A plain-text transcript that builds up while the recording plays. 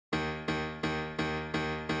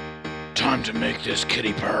Time to make this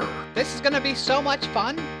kitty purr. This is gonna be so much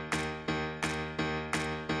fun.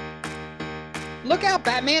 Look out,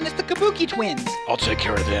 Batman, it's the Kabuki Twins. I'll take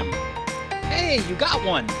care of them. Hey, you got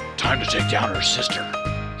one. Time to take down her sister.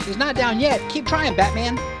 She's not down yet. Keep trying,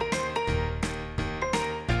 Batman.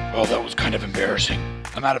 Well, that was kind of embarrassing.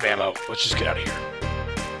 I'm out of ammo. Let's just get out of here.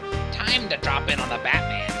 Time to drop in on the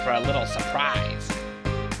Batman for a little surprise.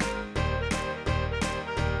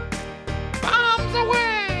 Bombs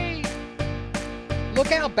away!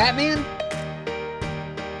 Look out, Batman.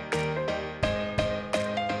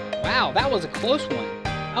 Wow, that was a close one.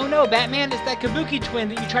 Oh no, Batman, it's that Kabuki twin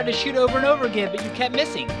that you tried to shoot over and over again, but you kept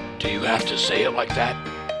missing. Do you have to say it like that?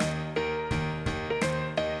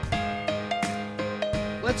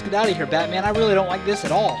 Let's get out of here, Batman. I really don't like this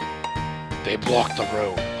at all. They blocked the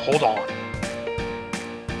road. Hold on.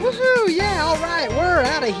 Woohoo! Yeah, alright, we're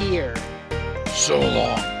out of here. So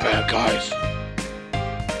long, bad guys.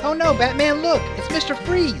 Oh no, Batman, look! It's Mr.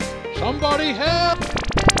 Freeze! Somebody help!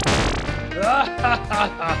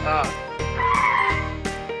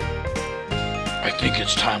 I think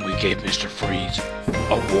it's time we gave Mr. Freeze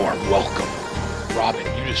a warm welcome. Robin,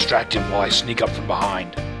 you distract him while I sneak up from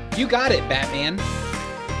behind. You got it, Batman.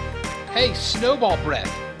 Hey, Snowball Breath,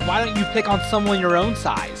 why don't you pick on someone your own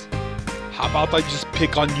size? How about I just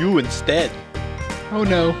pick on you instead? Oh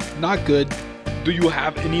no, not good. Do you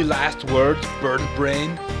have any last words, Bird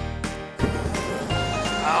Brain?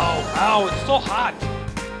 Ow, it's so hot.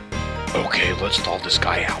 Okay, let's thaw this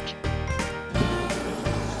guy out.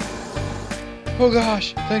 Oh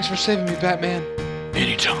gosh, thanks for saving me, Batman.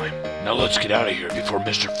 Anytime. Now let's get out of here before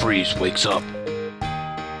Mr. Freeze wakes up.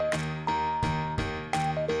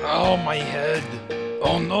 Oh, my head.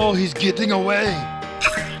 Oh no, he's getting away.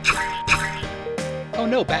 Oh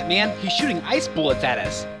no, Batman, he's shooting ice bullets at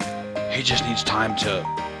us. He just needs time to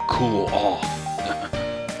cool off.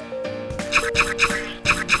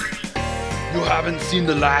 You haven't seen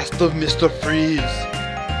the last of Mr. Freeze.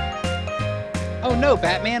 Oh no,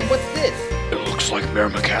 Batman, what's this? It looks like Mayor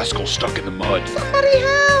McCaskill stuck in the mud. Somebody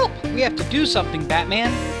help! We have to do something,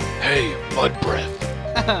 Batman. Hey, Mud Breath.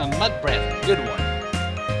 Mud Breath, good one.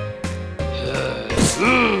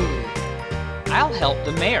 I'll help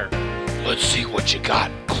the mayor. Let's see what you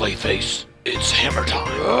got, Clayface. It's hammer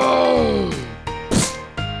time.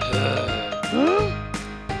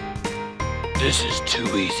 This is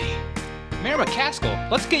too easy. Mayor McCaskill,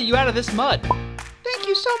 let's get you out of this mud. Thank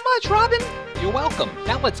you so much, Robin. You're welcome.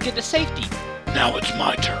 Now let's get to safety. Now it's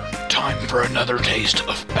my turn. Time for another taste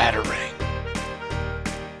of batarang.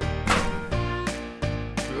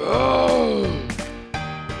 Uh-oh.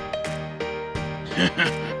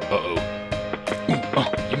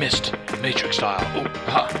 Oh, you missed. Matrix style. Oh,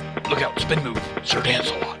 aha. Look out, spin move. Sir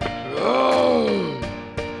Dance-A-Lot.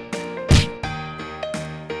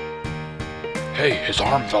 Hey, his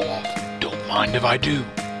arm fell off. Don't mind if I do.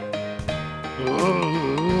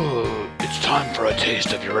 It's time for a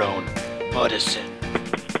taste of your own medicine.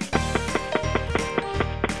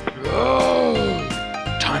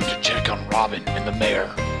 Time to check on Robin and the mayor.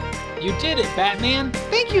 You did it, Batman.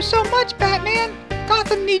 Thank you so much, Batman.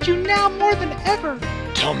 Gotham needs you now more than ever.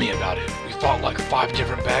 Tell me about it. We fought like 5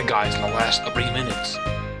 different bad guys in the last 3 minutes.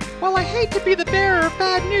 Well, I hate to be the bearer of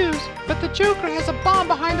bad news, but the Joker has a bomb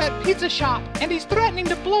behind that pizza shop, and he's threatening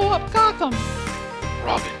to blow up Gotham.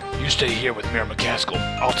 Robin, you stay here with Mayor McCaskill.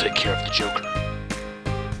 I'll take care of the Joker.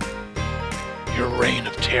 Your reign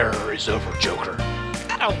of terror is over, Joker.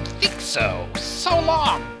 I don't think so. So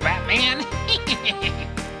long, Batman.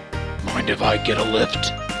 Mind if I get a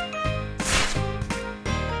lift?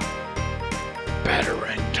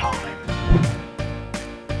 Batarang time.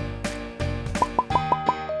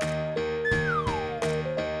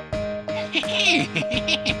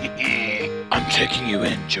 I'm taking you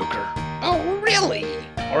in, Joker. Oh, really?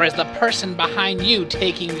 Or is the person behind you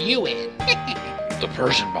taking you in? The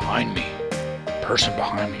person behind me. Person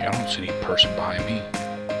behind me? I don't see any person behind me.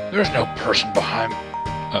 There's no person behind me.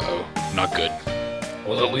 Uh-oh, not good.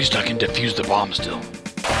 Well, at least I can defuse the bomb still.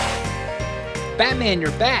 Batman,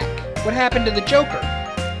 you're back. What happened to the Joker?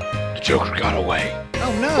 The Joker got away.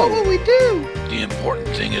 Oh no. What will we do? The important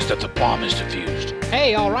thing is that the bomb is defused.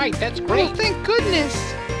 Hey, alright, that's great. Oh, thank goodness.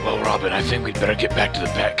 Well, Robin, I think we'd better get back to the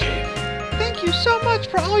Batcave. Thank you so much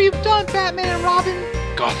for all you've done, Batman and Robin.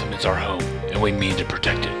 Gotham is our home, and we mean to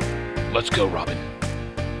protect it. Let's go, Robin.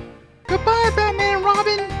 Goodbye, Batman and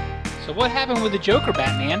Robin. So what happened with the Joker,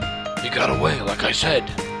 Batman? He got away, like I said.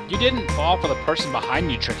 You didn't fall for the person behind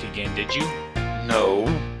you trick again, did you? No.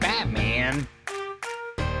 Batman.